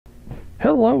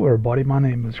Hello everybody, my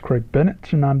name is Craig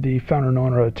Bennett and I'm the founder and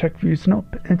owner of TechViews and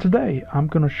Up, and today I'm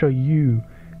going to show you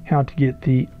how to get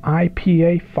the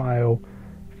IPA file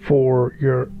for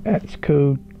your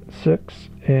Xcode 6,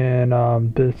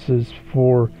 and this is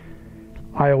for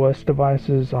iOS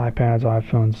devices, iPads,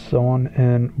 iPhones, so on.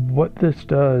 And what this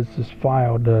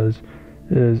file does,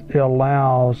 is it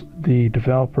allows the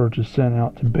developer to send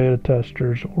out to beta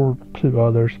testers or to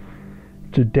others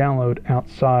to download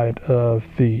outside of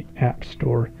the App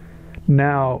Store.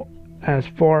 Now, as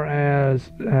far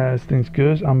as things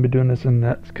goes, I'm gonna be doing this in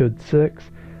Xcode 6.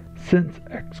 Since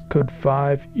Xcode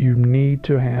 5, you need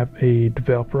to have a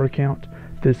developer account.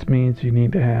 This means you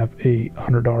need to have a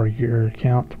 $100 a year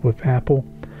account with Apple.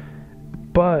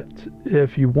 But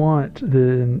if you want,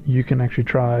 then you can actually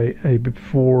try a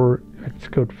before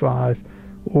Xcode 5,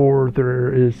 or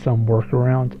there is some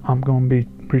workaround. I'm going to be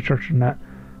researching that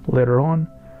later on,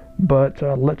 but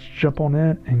let's jump on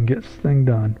in and get this thing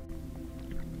done.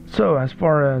 So as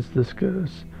far as this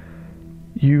goes,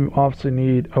 you obviously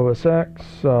need OS X,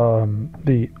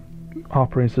 the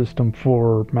operating system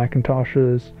for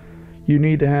Macintoshes. You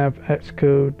need to have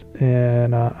Xcode,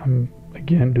 and I'm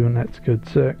again doing Xcode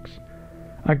 6.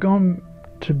 I'm going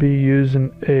to be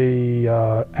using a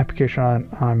application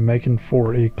I'm making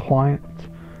for a client,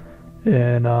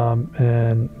 and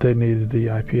they needed the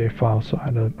IPA file, so I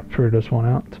had to figure this one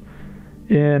out.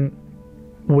 And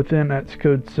within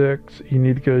Xcode 6, you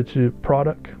need to go to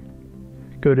Product,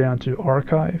 go down to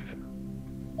Archive.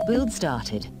 Build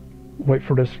started. Wait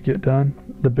for this to get done.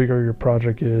 The bigger your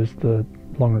project is, the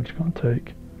longer it's going to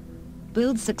take.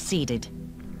 Build succeeded.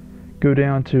 Go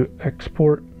down to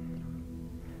Export.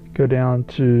 Go down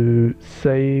to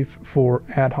Save for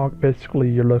ad hoc. Basically,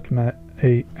 you're looking at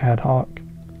a ad hoc.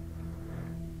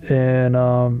 And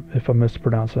if I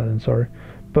mispronounced that, I'm sorry.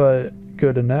 But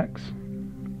go to Next.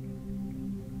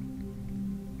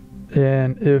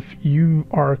 And if you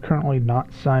are currently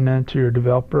not signed into your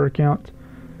developer account,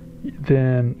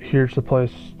 then here's the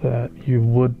place that you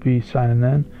would be signing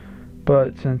in.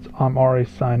 But since I'm already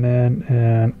signed in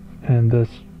and this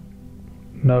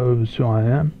knows who I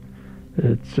am,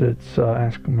 it's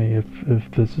asking me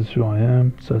if this is who I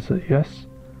am, so I say yes.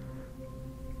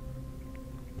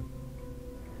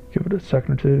 Give it a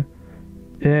second or two,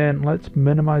 and let's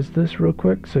minimize this real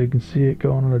quick so you can see it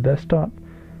going on the desktop.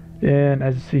 And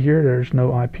as you see here, there's no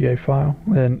IPA file,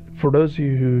 and for those of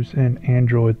you who's in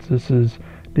Android, this is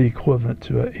the equivalent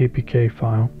to an APK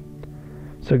file.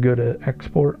 So go to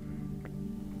Export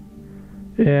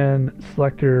and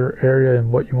select your area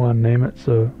and what you want to name it,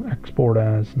 so export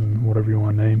as and whatever you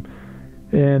want to name,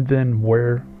 and then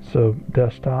where, so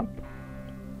desktop.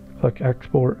 Click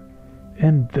Export,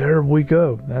 and there we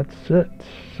go. That's it.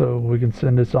 So we can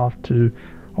send this off to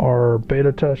our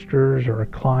beta testers or our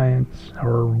clients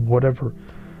or whatever.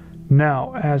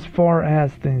 Now, as far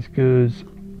as things goes,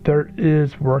 there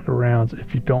is workarounds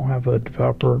if you don't have a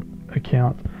developer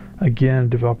account. Again,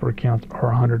 developer accounts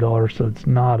are $100, so it's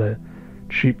not a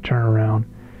cheap turnaround.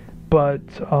 But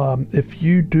if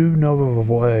you do know of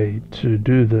a way to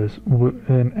do this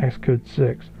in Xcode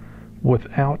 6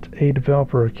 without a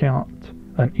developer account,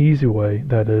 an easy way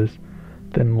that is,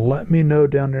 then let me know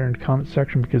down there in the comment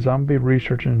section, because I'm going to be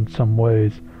researching some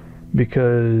ways,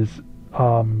 because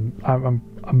I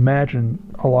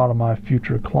imagine a lot of my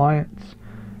future clients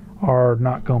are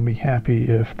not going to be happy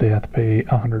if they have to pay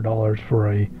 $100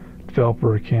 for a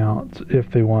developer account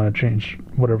if they want to change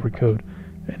whatever code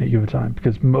at any given time,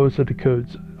 because most of the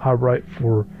codes I write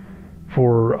for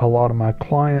a lot of my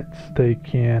clients, they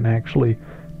can actually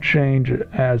change it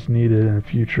as needed in the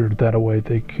future. That way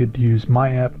they could use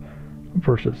my app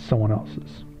versus someone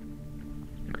else's.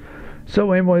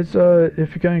 So anyways,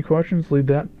 if you got any questions, leave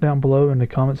that down below in the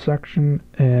comment section,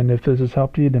 and if this has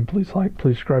helped you, then please like,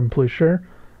 please subscribe, and please share.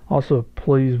 Also,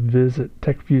 please visit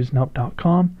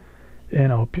techviewsandhelp.com,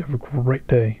 and I hope you have a great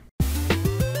day.